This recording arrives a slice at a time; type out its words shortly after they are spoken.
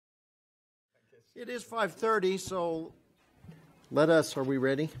It is 5:30, so are we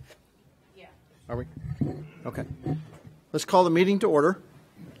ready? Yeah. Are we? Okay. Let's call the meeting to order.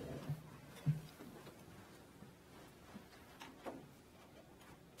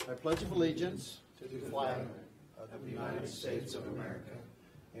 I pledge of allegiance to the flag of the United States of America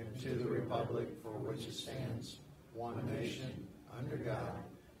and to the republic for which it stands, one nation, under God,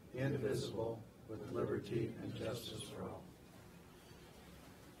 indivisible, with liberty and justice for all.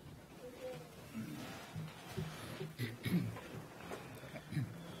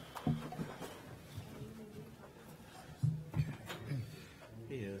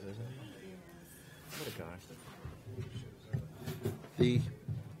 He is, isn't he? What a guy. The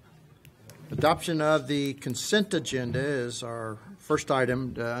adoption of the consent agenda is our first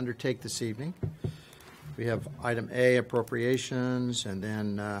item to undertake this evening. We have item A, appropriations, and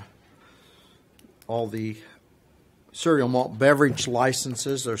then all the cereal malt beverage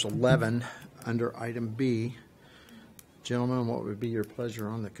licenses. There's 11 under item B. Gentlemen, what would be your pleasure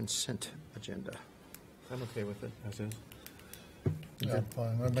on the consent agenda? I'm okay with it, as is. Yeah,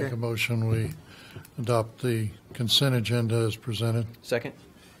 fine. I make a motion we adopt the consent agenda as presented. Second?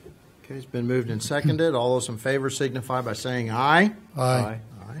 Okay, it's been moved and seconded. All those in favor signify by saying aye. Aye.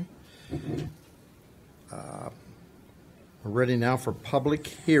 Aye. We're ready now for public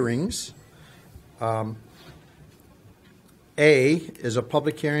hearings. A is a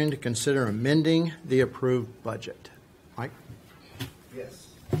public hearing to consider amending the approved budget. Mike? Yes.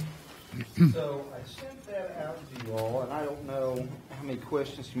 So I sent that out to you all, and I don't know how many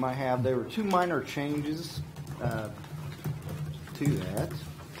questions you might have. There were two minor changes to that.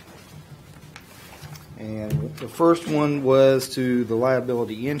 And the first one was to the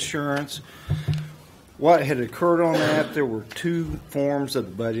liability insurance. What had occurred on that, there were two forms of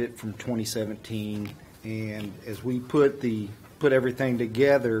the budget from 2017, and as we put everything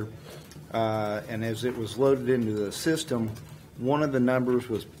together, and as it was loaded into the system, one of the numbers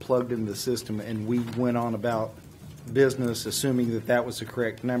was plugged into the system, and we went on about business assuming that that was the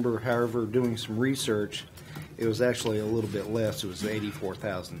correct number. However, doing some research, it was actually a little bit less. It was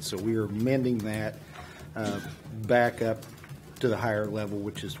 84,000. So we are amending that back up to the higher level,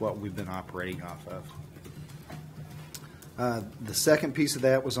 which is what we've been operating off of. The second piece of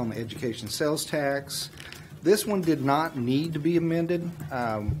that was on the education sales tax. This one did not need to be amended.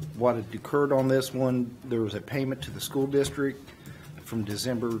 What had occurred on this one, there was a payment to the school district from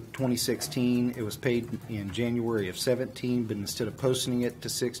December 2016. It was paid in January of 17, but instead of posting it to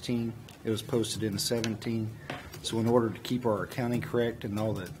 16, it was posted in 17. So in order to keep our accounting correct and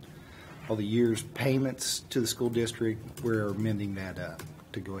all the years' payments to the school district, we're amending that up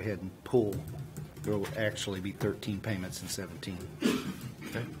to go ahead and pull. There will actually be 13 payments in 17.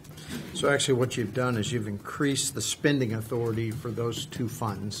 Okay. So actually what you've done is you've increased the spending authority for those two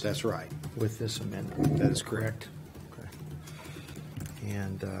funds. That's right. With this amendment. That is correct. Okay.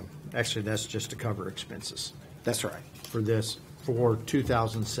 And actually that's just to cover expenses. That's right. For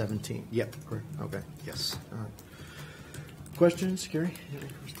 2017. Yep. Correct. Okay. Yes. All right. Questions, Gary?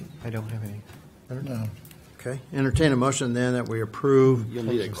 I don't have any. No. Okay. Entertain a motion then that we approve. You'll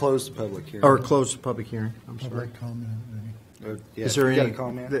need to close the public hearing. Or close the public hearing. I'm sorry. Public comment, maybe. Yeah, Is there you got any a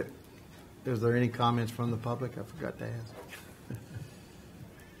comment? Is there any comments from the public? I forgot to ask.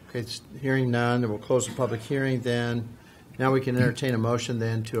 Okay, hearing none, then we'll close the public hearing then. Now we can entertain a motion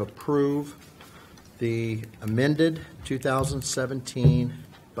then to approve the amended 2017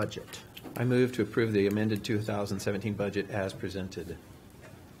 budget. I move to approve the amended 2017 budget as presented.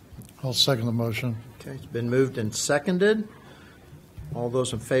 I'll second the motion. Okay, it's been moved and seconded. All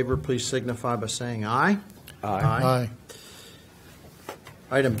those in favor, please signify by saying aye. Aye.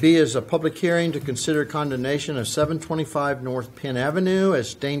 Item B is a public hearing to consider condemnation of 725 North Penn Avenue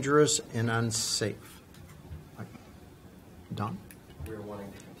as dangerous and unsafe. Don? We're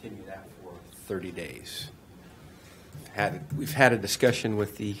wanting to continue that for 30 days. We've had a discussion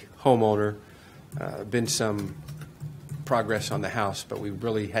with the homeowner, been some progress on the house, but we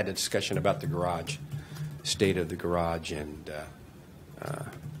really had a discussion about the garage, state of the garage, and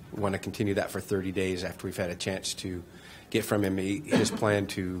want to continue that for 30 days after we've had a chance to get from him his plan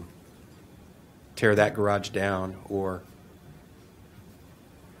to tear that garage down or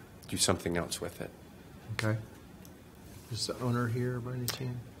do something else with it. Okay. Is the owner here by any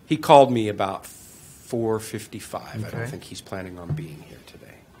chance? He called me about 4:55. I Okay. don't think he's planning on being here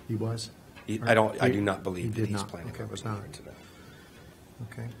today. He was? I do not believe He that did he's not. planning Okay, on was being not. here today.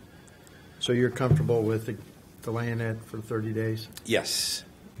 Okay. So you're comfortable with delaying it for 30 days? Yes.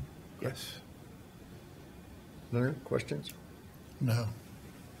 Yes. Larry, questions? No.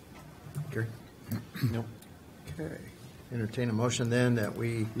 Gary? No. Okay. entertain a motion then that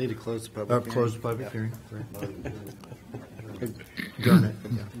we Need to close the public hearing. close the public hearing. Right. Adjourn it.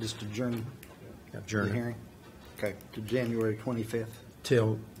 Yeah. Just adjourn Adjourn the it hearing? Okay, to January 25th?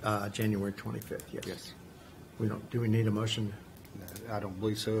 till January 25th. Yes. We don't. Do we need a motion? I don't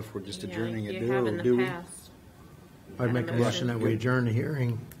believe so, if we're just Yeah, adjourning it, you have in or the do we? past. I'd make a motion that we adjourn the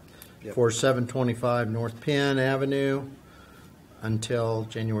hearing Yep. for 725 North Penn Avenue until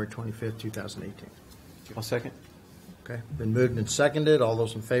January 25th, 2018. I'll second. Okay, been moved and seconded. All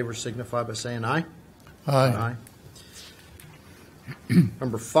those in favor signify by saying aye. Aye.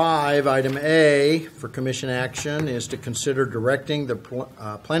 Number 5, item A for commission action is to consider directing the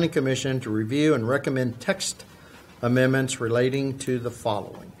Planning Commission to review and recommend text amendments relating to the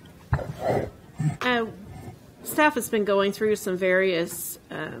following. Staff has been going through some various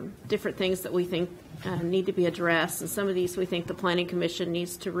different things that we think need to be addressed, and some of these we think the Planning Commission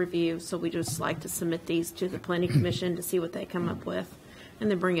needs to review, so we just like to submit these to the Planning Commission to see what they come up with,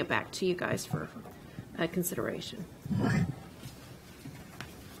 and then bring it back to you guys for consideration.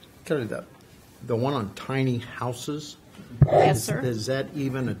 Kind of the one on tiny houses. Yes, sir. Is that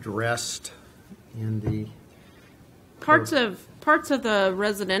even addressed in the? Parts of the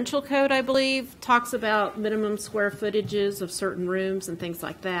residential code, I believe, talks about minimum square footages of certain rooms and things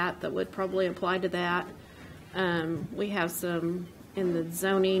like that would probably apply to that. We have some in the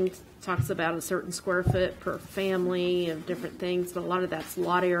zoning, talks about a certain square foot per family of different things, but a lot of that's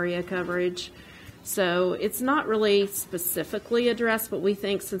lot area coverage. So it's not really specifically addressed, but we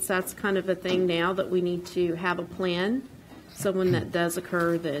think since that's kind of a thing now that we need to have a plan, so when that does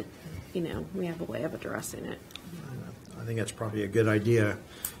occur that, we have a way of addressing it. I think that's probably a good idea.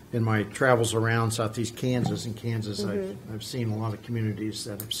 In my travels around southeast Kansas I've seen a lot of communities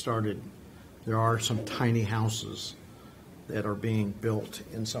that have started. There are some tiny houses that are being built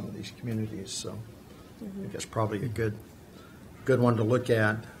in some of these communities, so I think that's probably a good one to look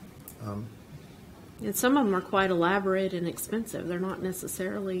at. And some of them are quite elaborate and expensive. They're not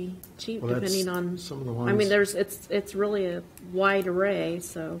necessarily cheap, Well, that's depending on. some of the ones. I mean, it's really a wide array.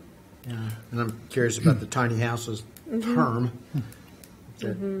 So Yeah, and I'm curious about the tiny houses term.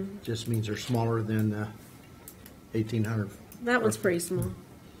 That just means they're smaller than 1,800. that one's pretty small.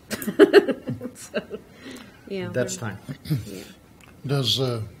 So, yeah, That's tiny. yeah. Does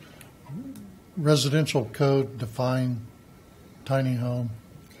residential code define tiny home?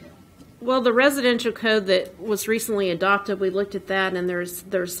 Well, the residential code that was recently adopted, we looked at that, and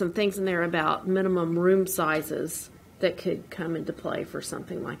there's some things in there about minimum room sizes that could come into play for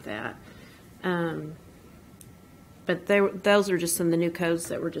something like that. But those are just some of the new codes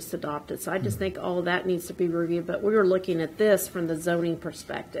that were just adopted. So I just think all of that needs to be reviewed. But we were looking at this from the zoning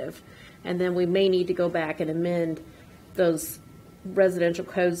perspective, and then we may need to go back and amend those residential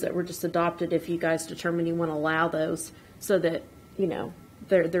codes that were just adopted if you guys determine you want to allow those, so that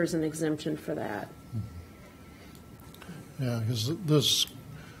there's an exemption for that. Yeah, because this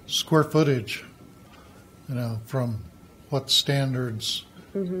square footage, from what standards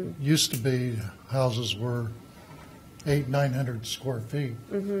used to be, houses were 800-900 square feet,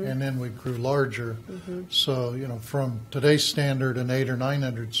 and then we grew larger. So, from today's standard, an 800 or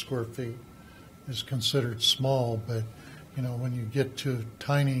 900 square feet is considered small, but when you get to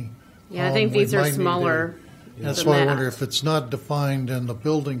tiny, Yeah, I think these are might need to- smaller. That's than why I that. wonder if it's not defined in the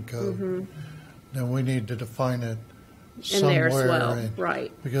building code, then we need to define it In somewhere. there as well, and-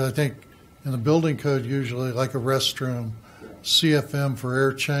 right. Because I think in the building code, usually like a restroom, CFM for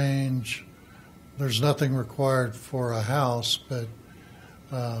air change, there's nothing required for a house, but,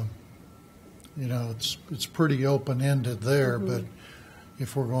 it's pretty open-ended there. But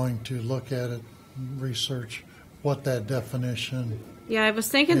if we're going to look at it, research what that definition. Yeah, I was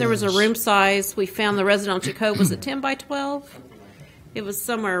thinking there was a Yes. room size. We found the residential code. Was it 10 by 12? It was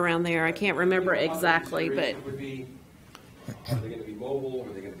somewhere around there. I can't remember exactly, but Would be, are they going to be mobile?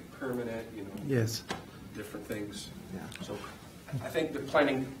 Are they going to be permanent? Yes. Different things. So I think the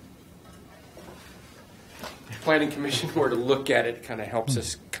planning commission were to look at it kind of helps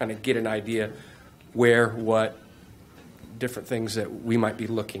us kind of get an idea where, what, different things that we might be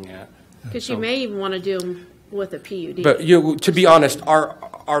looking at. because you may even want to do them with a PUD. But to be honest,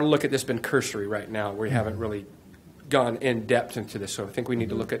 our look at this has been cursory right now. We haven't really gone in depth into this, so I think we need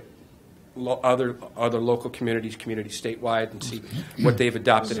to look at other local communities statewide, and see what they've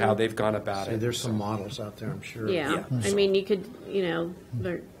adopted, how they've gone about See, it. there's some models out there, I'm sure. Yeah, I mean, you could,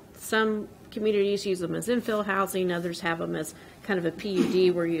 some communities use them as infill housing, others have them as kind of a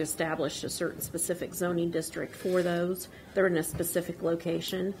PUD where you establish a certain specific zoning district for those. They're in a specific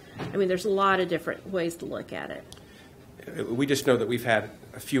location. I mean, there's a lot of different ways to look at it. We just know that we've had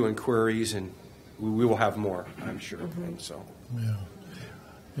a few inquiries, and we will have more, I'm sure. And so,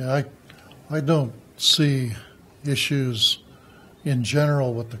 Yeah, I don't see issues in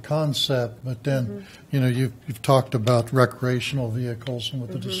general with the concept, but then, you've talked about recreational vehicles and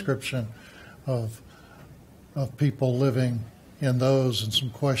with the description of people living in those and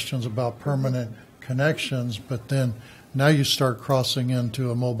some questions about permanent connections, but then now you start crossing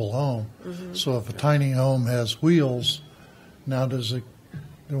into a mobile home. So if a tiny home has wheels, now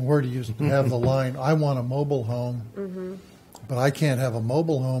where do you have the line, I want a mobile home, but I can't have a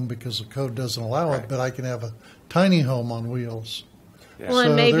mobile home because the code doesn't allow it, but I can have a tiny home on wheels. Well, So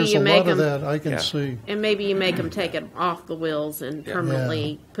and maybe there's you a make lot of them, that I can see. and maybe you make them take it off the wheels and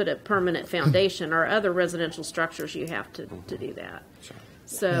permanently put a permanent foundation, or other residential structures you have to do that.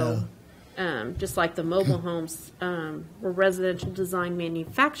 So, just like the mobile homes were residential design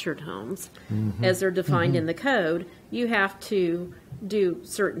manufactured homes, as they're defined in the code, you have to do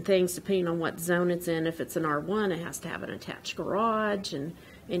certain things depending on what zone it's in. If it's an R1, it has to have an attached garage, and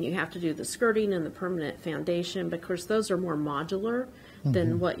you have to do the skirting and the permanent foundation, because those are more modular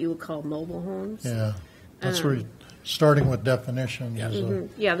than what you would call mobile homes. Yeah, that's where starting with definitions is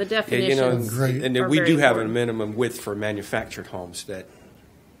Yeah, the yeah, definitions. Great. and are we very do have a important. minimum width for manufactured homes that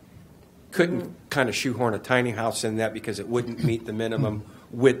couldn't kind of shoehorn a tiny house in that because it wouldn't meet the minimum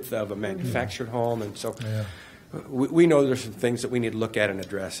width of a manufactured home. And so we know there's some things that we need to look at and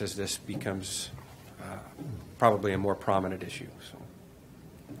address as this becomes probably a more prominent issue. So.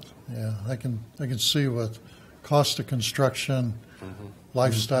 Yeah, I can see with cost of construction,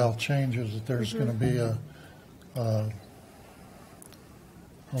 lifestyle changes, that there's going to be a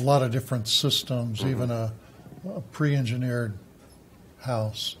lot of different systems, even a pre-engineered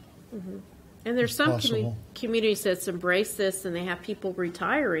house. And there's some possible. communities that's embrace this, and they have people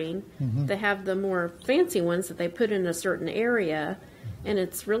retiring. They have the more fancy ones that they put in a certain area, and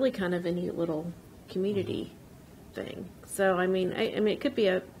it's really kind of a neat little community thing. So, I mean, it could be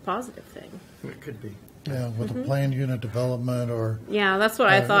a positive thing. It could be. Yeah, with a planned unit development or Yeah, that's what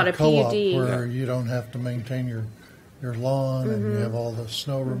I thought. a A co-op PUD. where you don't have to maintain your lawn and you have all the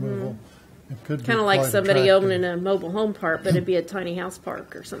snow removal. It could Kind be of like quite somebody attractive. owning a mobile home park, but it'd be a tiny house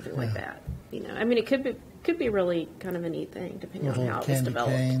park or something like that. I mean, it could be really kind of a neat thing, depending on little how it was candy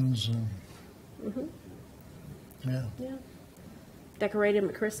developed. canes and yeah. Yeah. Decorate them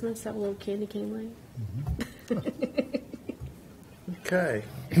at Christmas, have a little candy cane lane. Okay.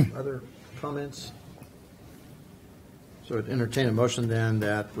 Other comments? So I'd entertain a motion then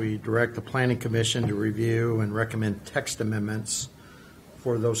that we direct the Planning Commission to review and recommend text amendments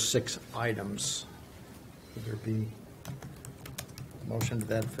for those 6 items. Would there be a motion to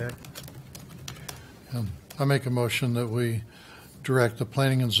that effect? I make a motion that we direct the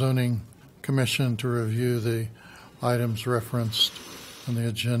Planning and Zoning Commission to review the items referenced on the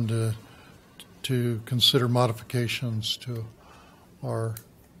agenda to consider modifications to our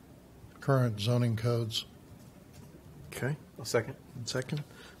current zoning codes. Okay. I'll second. Second?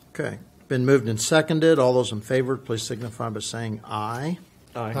 Okay. Been moved and seconded. All those in favor, please signify by saying aye.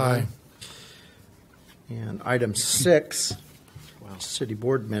 Aye. And item 6, city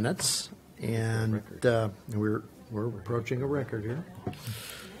board minutes. And we're approaching a record here.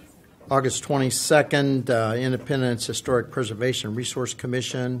 August 22nd, Independence Historic Preservation Resource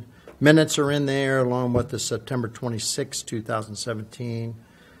Commission. Minutes are in there, along with the September 26, 2017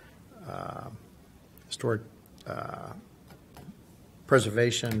 Historic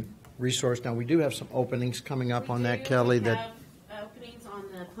Preservation Resource. Now, we do have some openings coming up on that, Kelly. We have openings on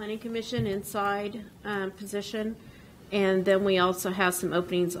the Planning Commission inside position, and then we also have some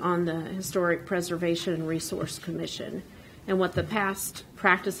openings on the Historic Preservation and Resource Commission. And what the past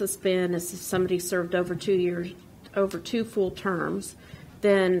practice has been is if somebody served over 2 years, over 2 full terms,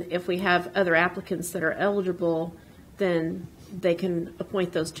 then if we have other applicants that are eligible, then they can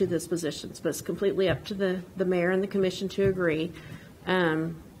appoint those to those positions. But it's completely up to the mayor and the commission to agree.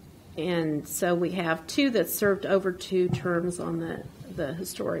 And so we have 2 that served over 2 terms on the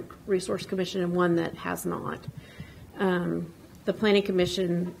Historic Resource Commission and 1 that has not. The Planning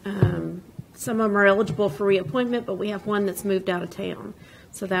Commission, some of them are eligible for reappointment, but we have 1 that's moved out of town.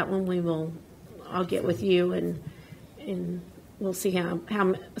 So that one I'll get with you and we'll see how,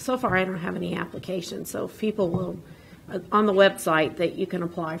 so far I don't have any applications. So if people will, on the website that you can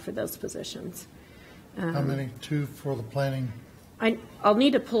apply for those positions. How many? 2 for the planning? I'll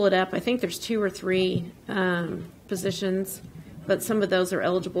need to pull it up. I think there's 2 or 3 positions, but some of those are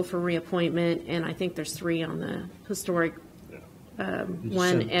eligible for reappointment, and I think there's 3 on the historic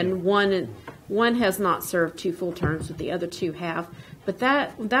one, and one has not served 2 full terms, but the other 2 have. But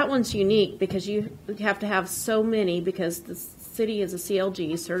that one's unique because you have to have so many, because the city is a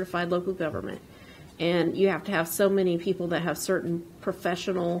CLG, certified local government, and you have to have so many people that have certain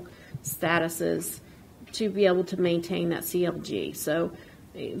professional statuses to be able to maintain that CLG. So,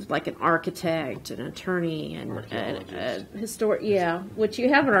 like an architect, an attorney, and a historic, which you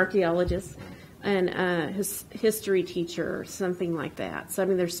have an archaeologist, and a history teacher, or something like that. So, I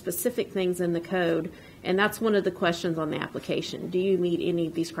mean, there's specific things in the code, and that's one of the questions on the application. Do you meet any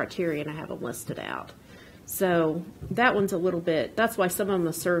of these criteria? And I have them listed out. So that one's a little bit, that's why some of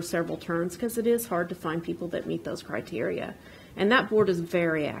them serve several terms, because it is hard to find people that meet those criteria. And that board is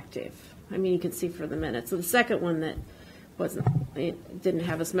very active. I mean, you can see for the minutes. So the second one that it didn't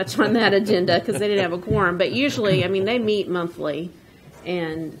have as much on that agenda because they didn't have a quorum. But usually, I mean, they meet monthly,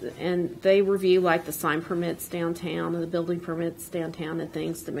 and they review like the sign permits downtown and the building permits downtown and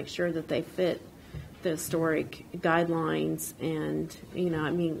things to make sure that they fit the historic guidelines. And, you know,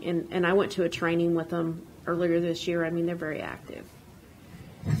 I mean, and I went to a training with them earlier this year. I mean, they're very active.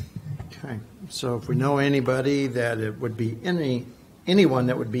 Okay, so if we know anybody that it would be anyone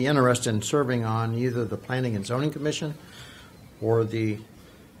that would be interested in serving on either the Planning and Zoning Commission or the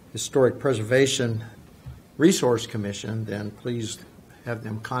Historic Preservation Resource Commission, then please have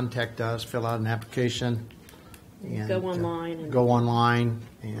them contact us, fill out an application, and Go online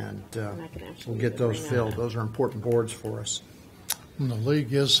and I can actually we'll get those bring that filled. up. Those are important boards for us. And the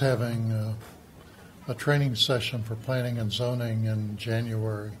league is having a training session for planning and zoning in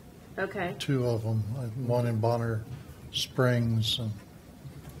January. Okay. 2 of them, one in Bonner Springs, and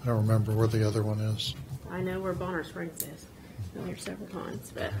I don't remember where the other one is. I know where Bonner Springs is. Been there several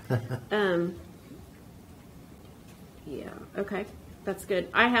times, but yeah, okay, that's good.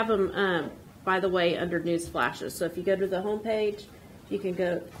 I have them, by the way, under news flashes. So if you go to the homepage, you can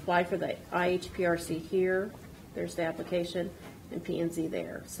go apply for the IHPRC here. There's the application, and P&Z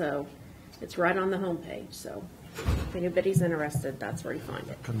there. So it's right on the homepage. So if anybody's interested, that's where you find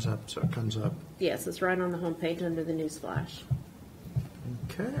it. Comes up, so it comes up. Yes, it's right on the homepage under the news flash.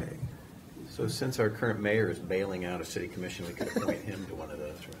 Okay. So since our current mayor is bailing out a city commission, we could appoint him to one of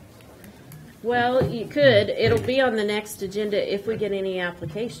those, right? Well, you could. It'll be on the next agenda if we get any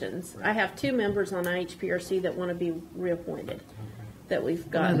applications. I have 2 members on IHPRC that want to be reappointed that we've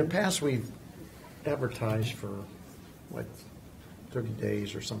In the got. past, we've advertised for, what, 30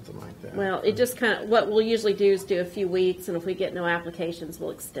 days or something like that. Well, it just kind of, what we'll usually do is do a few weeks, and if we get no applications,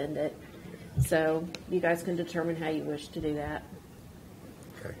 we'll extend it. So you guys can determine how you wish to do that.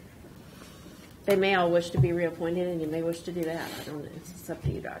 Okay. They may all wish to be reappointed, and you may wish to do that. I don't know. It's up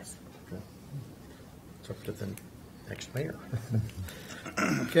to you guys. It's up to the next mayor.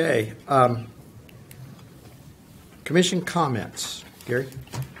 Okay. Commission comments. Gary?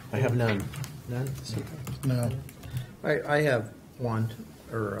 I have none. None? No. I have one,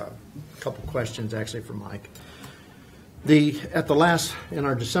 or a couple questions actually for Mike. At the last, in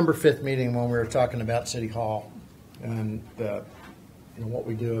our December 5th meeting when we were talking about City Hall and what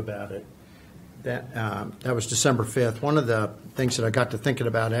we do about it, that was December 5th. One of the things that I got to thinking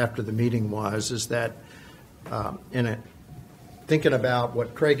about after the meeting is that thinking about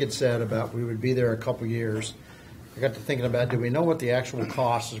what Craig had said about we would be there a couple years, I got to thinking about, do we know what the actual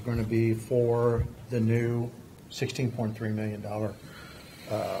cost is going to be for the new $16.3 million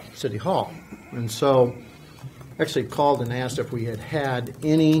City Hall? And so actually called and asked if we had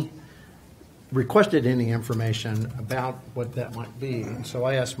requested any information about what that might be. And so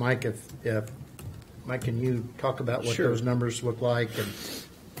I asked Mike if Mike, can you talk about what Sure. those numbers look like? And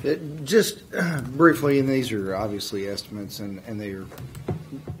Just briefly, and these are obviously estimates, and they're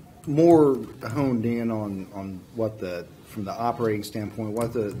more honed in on what from the operating standpoint,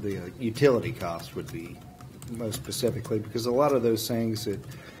 what the utility cost would be, most specifically, because a lot of those things that,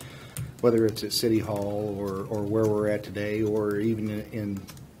 whether it's at City Hall or where we're at today, or even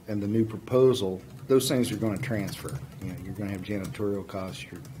in the new proposal, those things are going to transfer. You're going to have janitorial costs,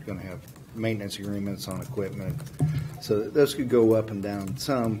 you're going to have maintenance agreements on equipment, so those could go up and down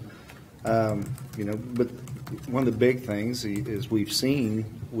some. But one of the big things is we've seen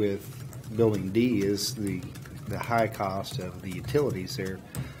with Building D is the high cost of the utilities there.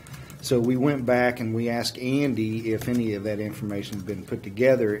 So we went back and we asked Andy if any of that information had been put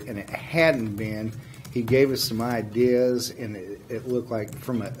together, and it hadn't been. He gave us some ideas, and it looked like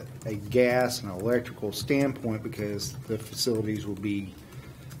from a gas and electrical standpoint, because the facilities will be,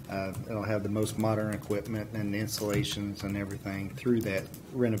 it'll have the most modern equipment and installations and everything through that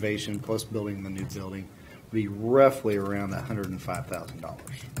renovation, plus building the new building, be roughly around $105,000.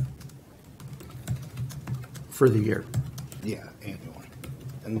 for the year. Yeah, annually.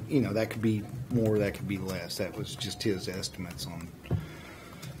 And, that could be more, that could be less. That was just his estimates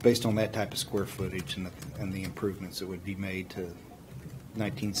based on that type of square footage and the improvements that would be made to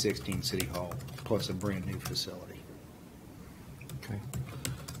 1916 City Hall plus a brand-new facility. Okay.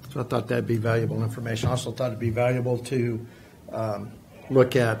 So I thought that'd be valuable information. I also thought it'd be valuable to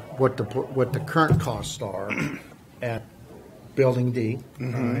look at what the current costs are at Building D,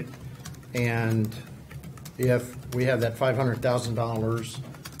 right? And if we have that $500,000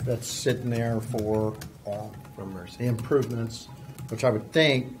 that's sitting there for the improvements, which I would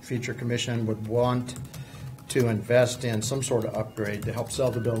think future commission would want to invest in some sort of upgrade to help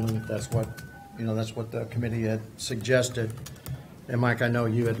sell the building. If that's what the committee had suggested. And Mike, I know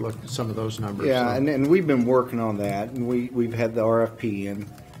you had looked at some of those numbers. Yeah, so. and we've been working on that, and we've had the RFP in.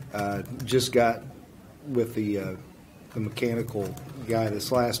 Just got with the mechanical guy this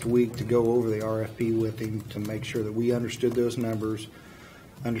last week to go over the RFP with him to make sure that we understood those numbers,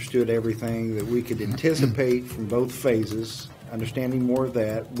 understood everything that we could anticipate from both phases, understanding more of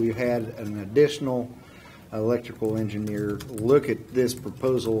that. We've had an additional electrical engineer look at this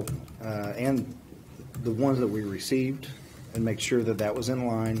proposal and the ones that we received and make sure that that was in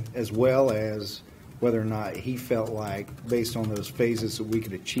line, as well as whether or not he felt like, based on those phases, that we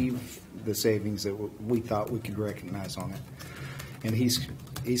could achieve the savings that we thought we could recognize on it. And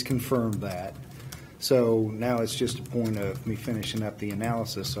he's confirmed that. So now it's just a point of me finishing up the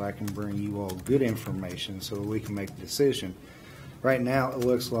analysis so I can bring you all good information so that we can make a decision. Right now, it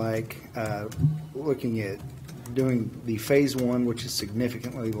looks like looking at doing the phase one, which is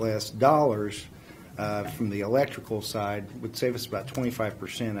significantly less dollars from the electrical side, would save us about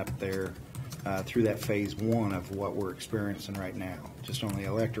 25% up there through that phase one of what we're experiencing right now, just on the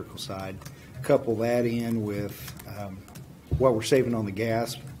electrical side. Couple that in with what we're saving on the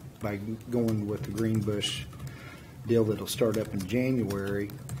gas by going with the Greenbush deal that'll start up in January.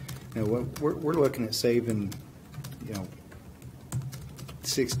 You know, we're looking at saving,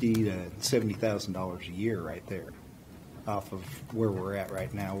 $60,000 to $70,000 a year right there, off of where we're at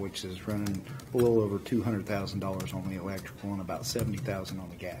right now, which is running a little over $200,000 on the electrical and about $70,000 on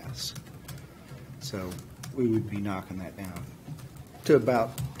the gas. So we would be knocking that down to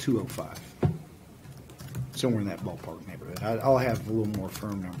about $205, somewhere in that ballpark neighborhood. I'll have a little more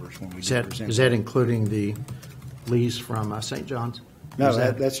firm numbers when we present. Is that including the lease from St. John's? No,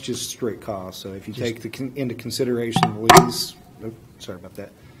 that's just straight cost. So if you take into consideration the lease, sorry about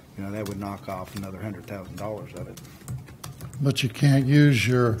that, that would knock off another $100,000 of it. But you can't use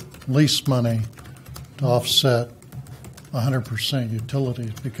your lease money to offset 100%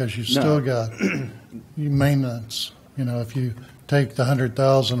 utilities because you've still got maintenance. If you take the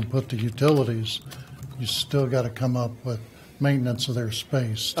 $100,000 and put the utilities, you still got to come up with maintenance of their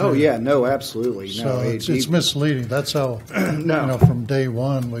space, too. Oh, yeah, no, absolutely. So it's misleading. That's how, from day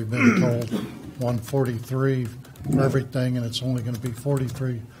one, we've been told 143 for everything, and it's only going to be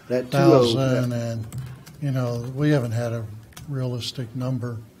 43,000. And, we haven't had a realistic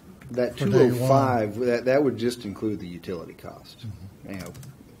number. That 205, that would just include the utility cost. Mm-hmm.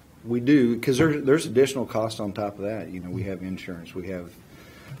 We do, because there's additional cost on top of that. We have insurance, we have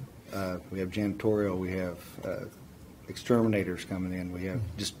janitorial, we have exterminators coming in, we have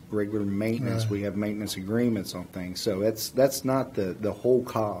just regular maintenance, we have maintenance agreements on things. So that's not the whole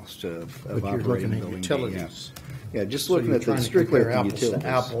cost of operating the building. Utilities. Yeah, just looking at strictly at the apples utilities. to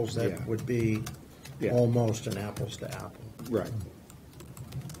apples, that would be almost an apples to apple. Right.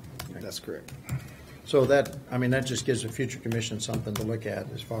 That's correct. So that just gives the future commission something to look at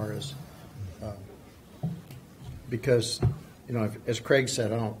as far as, because, as Craig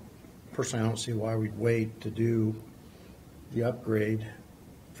said, I don't see why we'd wait to do the upgrade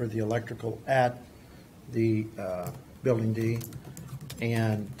for the electrical at the Building D.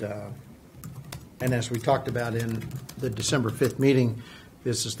 And as we talked about in the December 5th meeting,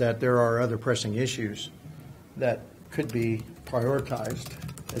 is that there are other pressing issues that could be prioritized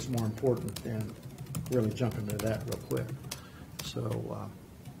as more important than really jumping into that real quick. So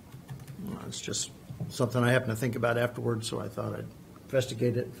it's just something I happened to think about afterwards, so I thought I'd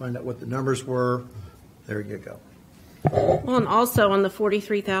investigate it, find out what the numbers were. There you go. Well, and also on the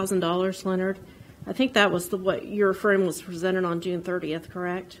 $43,000, Leonard, I think that was what you're referring was presented on June 30th,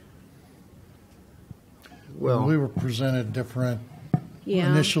 correct? Well, we were presented different.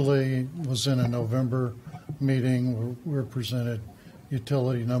 Yeah. Initially was in a November meeting. We were presented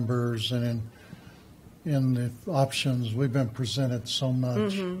utility numbers, and in the options, we've been presented so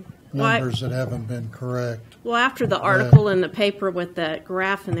much numbers that haven't been correct. Well, after the article in the paper with the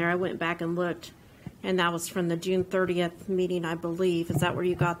graph in there, I went back and looked, and that was from the June 30th meeting, I believe. Is that where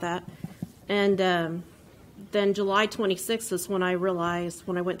you got that? And then July 26th is when I realized,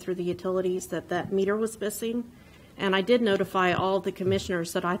 when I went through the utilities, that meter was missing. And I did notify all the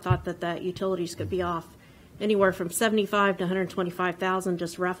commissioners that I thought that utilities could be off anywhere from $75,000 to $125,000,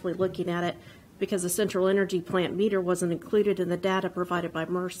 just roughly looking at it. because the central energy plant meter wasn't included in the data provided by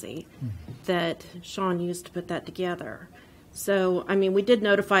Mercy that Sean used to put that together. So, I mean, we did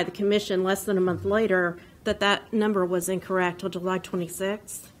notify the commission less than a month later that that number was incorrect on July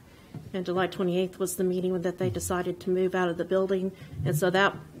 26th. And July 28th was the meeting that they decided to move out of the building. And so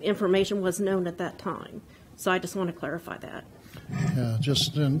that information was known at that time. So I just want to clarify that. Yeah,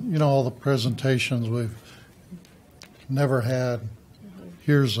 just in, all the presentations we've never had,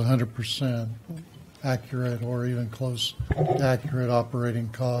 here's 100% accurate or even close to accurate operating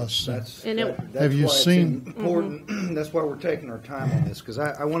costs. That's And it- that's Have you why it's seen- important? That's why we're taking our time on this, because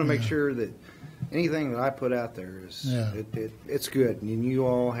I want to make sure that anything that I put out there is Yeah. it's good, and you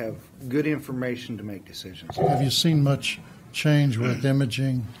all have good information to make decisions. Have you seen much change with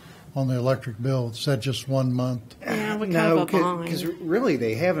imaging on the electric bill? Is that just 1 month? Yeah, we kind No, of a bind. because really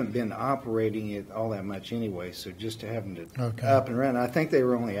they haven't been operating it all that much anyway. So just to have them to Okay. up and running, I think they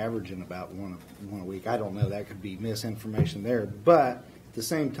were only averaging about one a week. I don't know. That could be misinformation there, but at the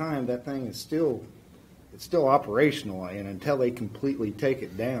same time, that thing is still operational, and until they completely take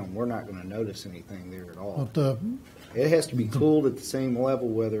it down, we're not going to notice anything there at all. But It has to be cooled at the same level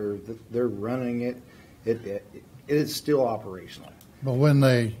whether they're running it. It is still operational. but when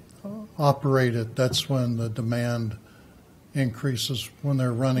they operate it, that's when the demand increases when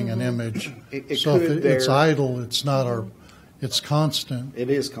they're running an image. It So could if it's there. idle, it's constant. It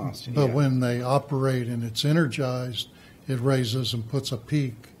is constant. But yeah. when they operate and it's energized, it raises and puts a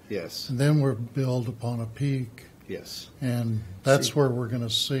peak. Yes, And then we're billed upon a peak, yes, and that's where we're going to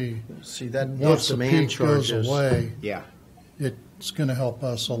see. See, that those Once the demand peak goes charges. away, yeah, it's going to help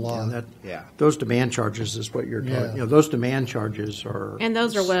us a Yeah, lot. that, yeah. those demand charges is what you're talking. Yeah. Those demand charges are. And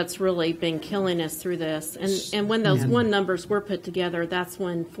those are what's really been killing us through this. And when those one numbers were put together, that's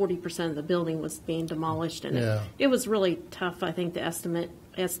when 40% of the building was being demolished. And Yeah. it was really tough, I think, to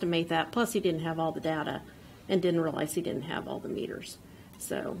estimate that. Plus, he didn't have all the data and didn't realize he didn't have all the meters.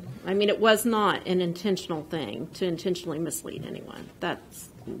 So, I mean, it was not an intentional thing to intentionally mislead anyone. That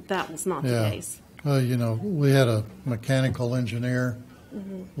was not the Yeah. case. Well, we had a mechanical engineer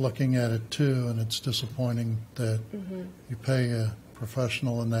Mm-hmm. looking at it too, and it's disappointing that you pay a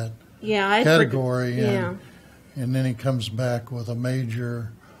professional in that Yeah, I category, yeah. and then he comes back with a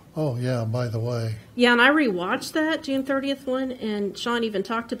major, oh yeah, by the way. Yeah, and I rewatched that June 30th one, and Sean even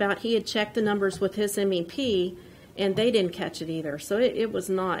talked about he had checked the numbers with his MEP, and they didn't catch it either. So it was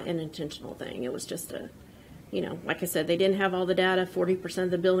not an intentional thing. It was just like I said, they didn't have all the data. 40%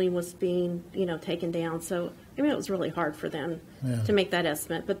 of the building was being, taken down. So, I mean, it was really hard for them to make that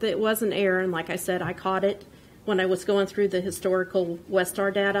estimate. But it was an error, and like I said, I caught it when I was going through the historical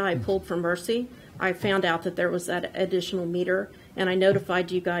Westar data I pulled from Mercy. I found out that there was that additional meter, and I notified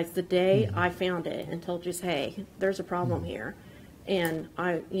you guys the day I found it and told you, hey, there's a problem here. And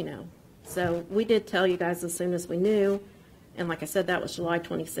so we did tell you guys as soon as we knew. And like I said, that was July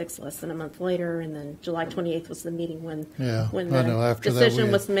 26th, less than a month later. And then July 28th was the meeting when I know, after that decision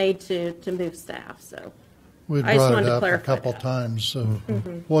we- was made to move staff. So We I just brought wanted it to up a clarify couple that. times, so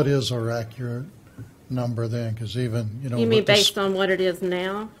what is our accurate number then? Because even, you mean with based on what it is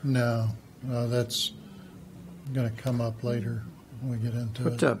now? No, that's going to come up later when we get into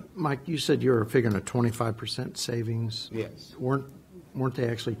But it. Mike, you said you were figuring a 25% savings. Yes. Weren't they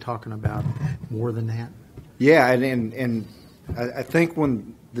actually talking about more than that? Yeah, and I think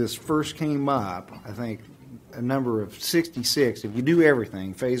when this first came up, I think a number of 66, if you do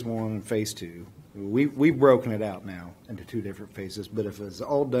everything, phase 1 and phase 2, we've broken it out now into 2 different phases, but if it's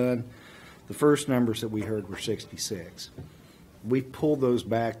all done, the first numbers that we heard were 66. We pulled those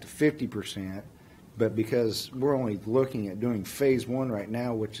back to 50%, but because we're only looking at doing phase 1 right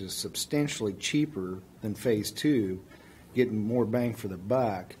now, which is substantially cheaper than phase 2, getting more bang for the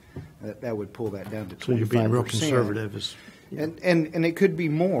buck, that would pull that down to 25%. So you're being real conservative. And it could be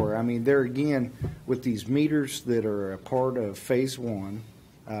more. I mean, there again, with these meters that are a part of phase 1,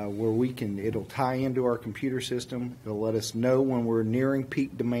 where it'll tie into our computer system. It'll let us know when we're nearing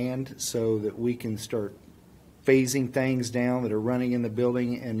peak demand so that we can start phasing things down that are running in the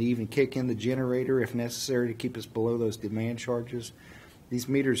building and even kick in the generator if necessary to keep us below those demand charges. These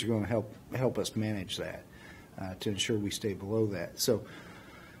meters are going to help us manage that to ensure we stay below that. So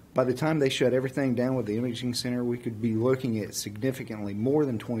by the time they shut everything down with the imaging center, we could be looking at significantly more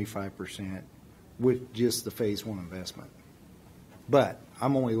than 25% with just the phase 1 investment. But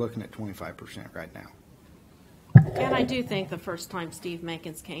I'm only looking at 25% right now. And I do think the first time Steve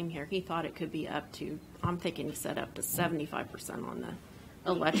Makins came here, he thought it could be up to, I'm thinking he said up to 75% on the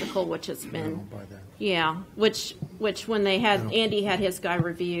electrical, which has been, which when they had, Andy had his guy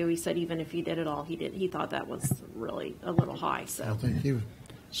review, he said even if he did it all, he thought that was really a little high, I so. think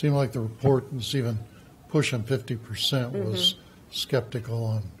seemed like the report was even pushing 50% was skeptical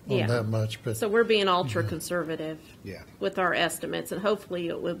on Yeah. that much. But So we're being ultra conservative Yeah. with our estimates, and hopefully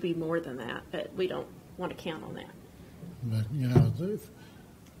it will be more than that, but we don't want to count on that. But, you know,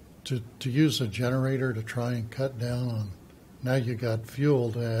 to use a generator to try and cut down on, now you got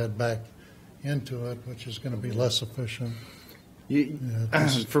fuel to add back into it, which is going to be less efficient.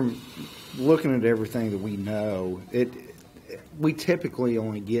 From looking at everything that we know, we typically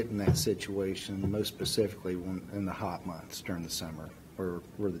only get in that situation, most specifically in the hot months during the summer, where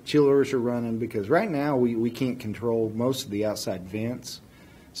the chillers are running, because right now we can't control most of the outside vents,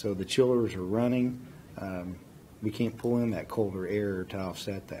 so the chillers are running. We can't pull in that colder air to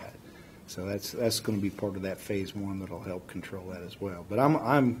offset that. So that's going to be part of that phase one that'll help control that as well. But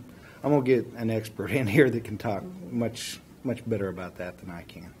I'm gonna get an expert in here that can talk much better about that than I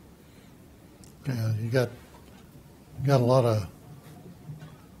can. Yeah, you got a lot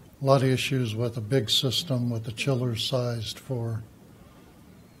of issues with a big system with the chillers sized for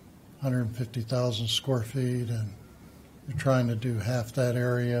 150,000 square feet, and you're trying to do half that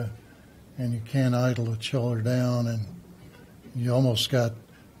area, and you can't idle a chiller down, and you almost got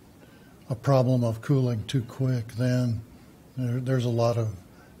a problem of cooling too quick. Then there's a lot of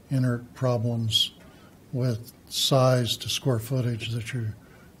inherent problems with size to square footage that you're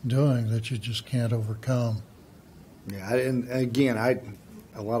doing that you just can't overcome. Yeah, and again,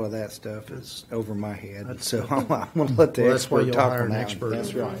 a lot of that stuff is over my head, so I'm going to let the Well, that's why expert you'll talk hire on an that. expert.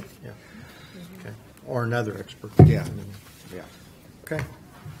 That's right. Yeah. Okay. Or another expert. Yeah. Yeah. Okay.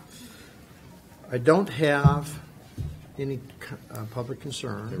 I don't have any public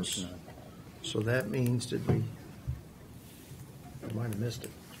concerns. There's none. So that means, I might have missed it.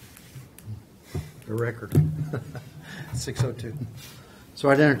 The record. 6:02. So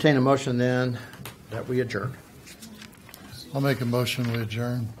I'd entertain a motion then that we adjourn. I'll make a motion we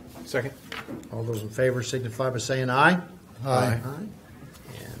adjourn. Second. All those in favor signify by saying aye. Aye.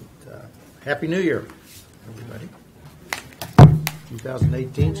 And Happy New Year, everybody.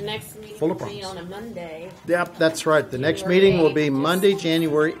 2018. And the next meeting Full will of be promise. on a Monday. Yep, that's right. The next January meeting will 8th, be just- Monday,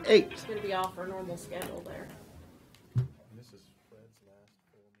 January 8th. It's going to be off our normal schedule there.